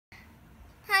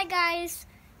Hi guys,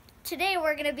 today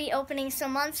we're going to be opening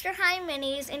some Monster High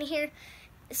minis, and here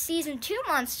Season 2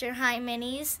 Monster High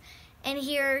minis, and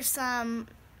here are some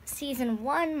Season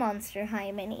 1 Monster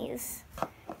High minis.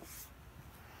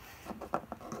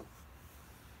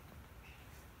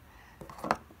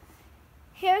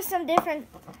 Here's some different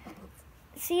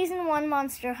Season 1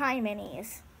 Monster High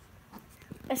minis.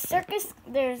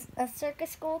 There's a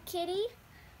circus ghoul Kitty,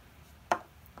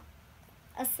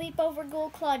 a sleepover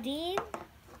ghoul Claudine,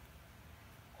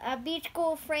 a beach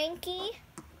ghoul Frankie,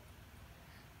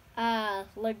 a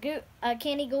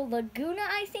candy ghoul Laguna,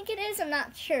 I think it is. I'm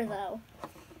not sure though.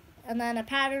 And then a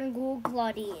pattern ghoul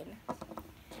Claudine.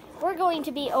 We're going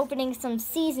to be opening some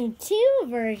Season 2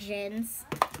 versions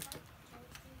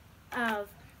of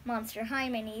Monster High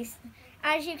minis.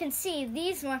 As you can see,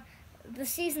 the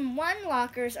Season 1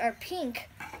 lockers are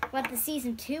pink, but the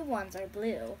Season 2 ones are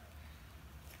blue.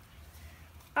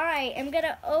 Alright, I'm going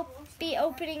to be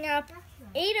opening up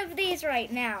 8 of these right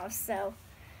now, so...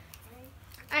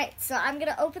 Alright, so I'm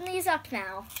going to open these up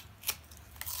now.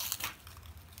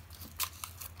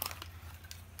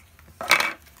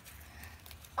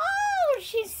 Oh,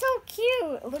 she's so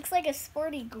cute! It looks like a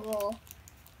sporty ghoul.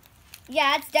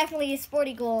 Yeah, it's definitely a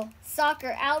sporty ghoul.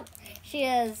 Soccer out. She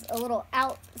has a little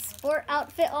sport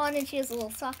outfit on, and she has a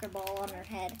little soccer ball on her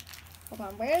head. Hold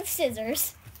on, where are the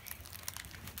scissors?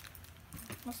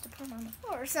 Must have put them on the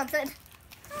floor or something.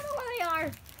 I don't know where they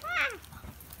are. Ah!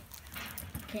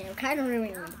 Okay, I'm kind of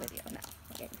ruining the video now.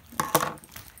 Okay.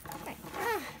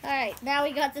 Alright, now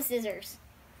we got the scissors.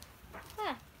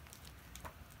 Ah.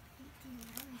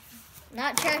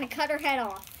 Not trying to cut her head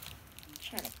off. I'm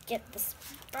trying to get this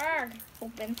bag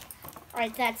open.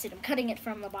 Alright, that's it. I'm cutting it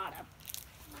from the bottom.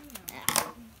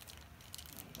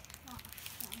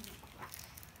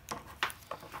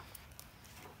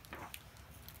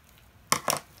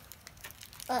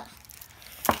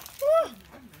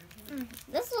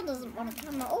 This one doesn't want to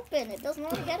come open. It doesn't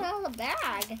want to get out of the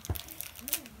bag.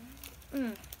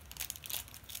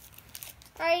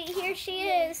 Alright, here she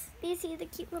is. Do you see the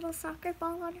cute little soccer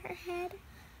ball on her head?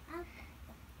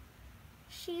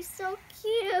 She's so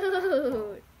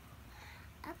cute.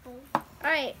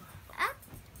 Alright,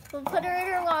 we'll put her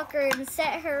in her locker and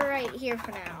set her right here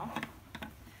for now.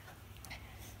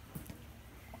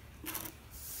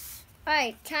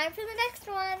 Alright, time for the next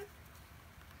one.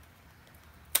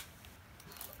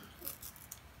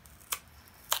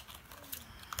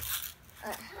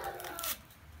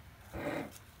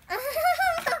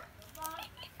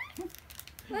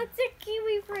 That's a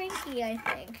Kiwi Frankie, I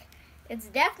think. It's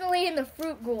definitely in the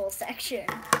fruit ghoul section.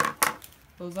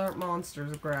 Those aren't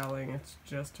monsters growling, it's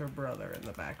just her brother in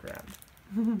the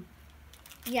background.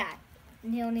 Yeah,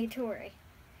 you'll need to worry.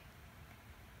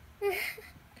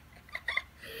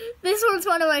 This one's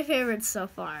one of my favorites so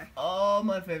far. Oh,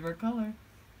 my favorite color.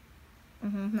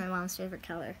 My mom's favorite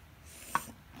color.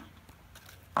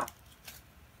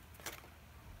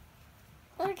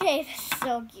 Okay, this is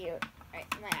so cute. Alright,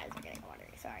 my eyes are getting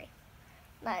watery, sorry.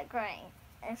 Not crying.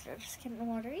 I'm just getting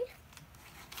watery.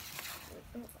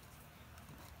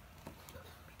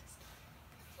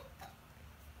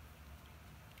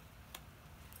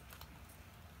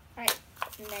 Alright,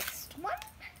 next one.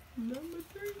 Number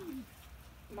 3.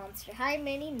 Monster High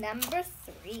Mini number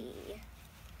 3.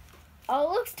 Oh,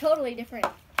 it looks totally different.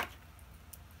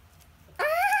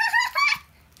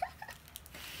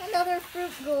 Another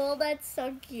fruit ghoul. That's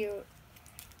so cute.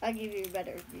 I'll give you a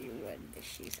better view when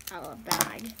she's out of the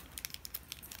bag.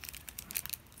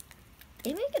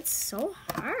 They make it so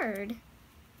hard.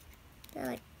 They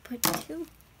like put 2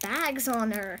 bags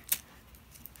on her.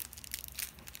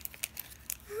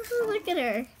 Look at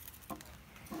her.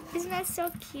 Isn't that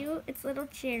so cute? It's little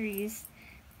cherries.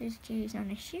 There's cherries on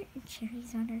her shirt and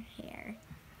cherries on her hair.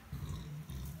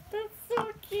 That's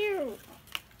so cute.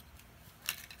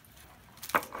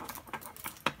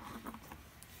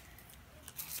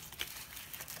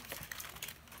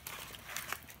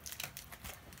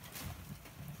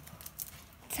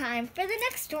 Time for the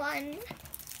next one.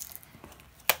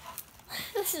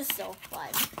 This is so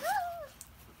fun.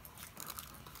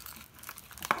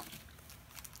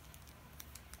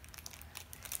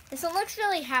 This one looks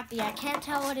really happy. I can't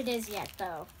tell what it is yet,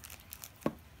 though.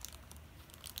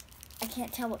 I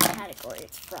can't tell what category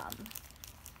it's from.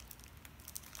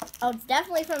 Oh, it's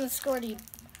definitely from the sporty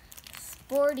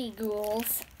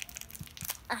ghouls.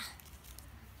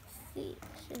 See,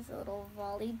 she has a little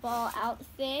volleyball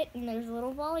outfit, and there's a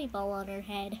little volleyball on her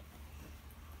head.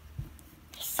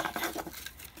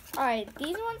 Alright,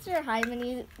 these Monster High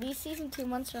minis, these Season 2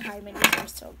 Monster High minis are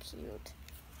so cute.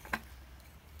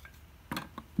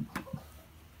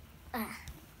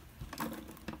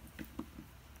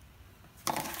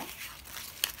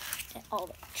 all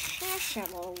the trash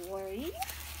out of the way.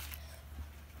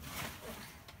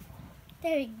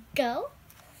 There we go.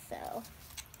 So,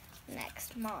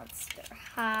 next Monster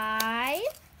High.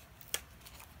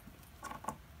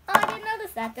 Oh, I didn't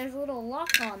notice that. There's a little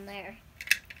lock on there.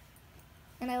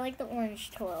 And I like the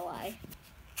orange Torlai.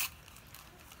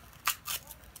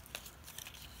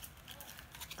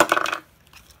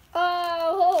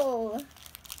 Oh!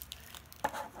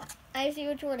 I see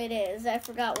which one it is. I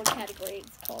forgot what category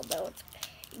it's called, though. It's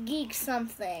Geek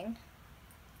something.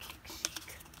 Geek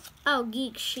Chic. Oh,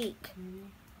 Geek Chic.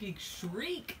 Geek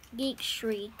Shriek. Geek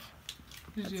Shriek.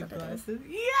 Did That's you have what it is. glasses?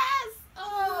 Yes!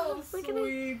 Oh, Look at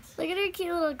sweet. Look at her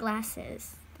cute little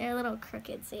glasses. They're a little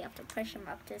crooked, so you have to push them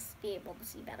up to be able to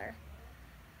see better.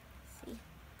 See?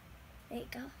 There you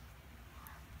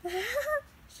go.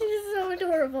 She's so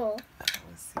adorable. That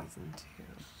was season 2.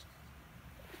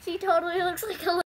 She totally looks like a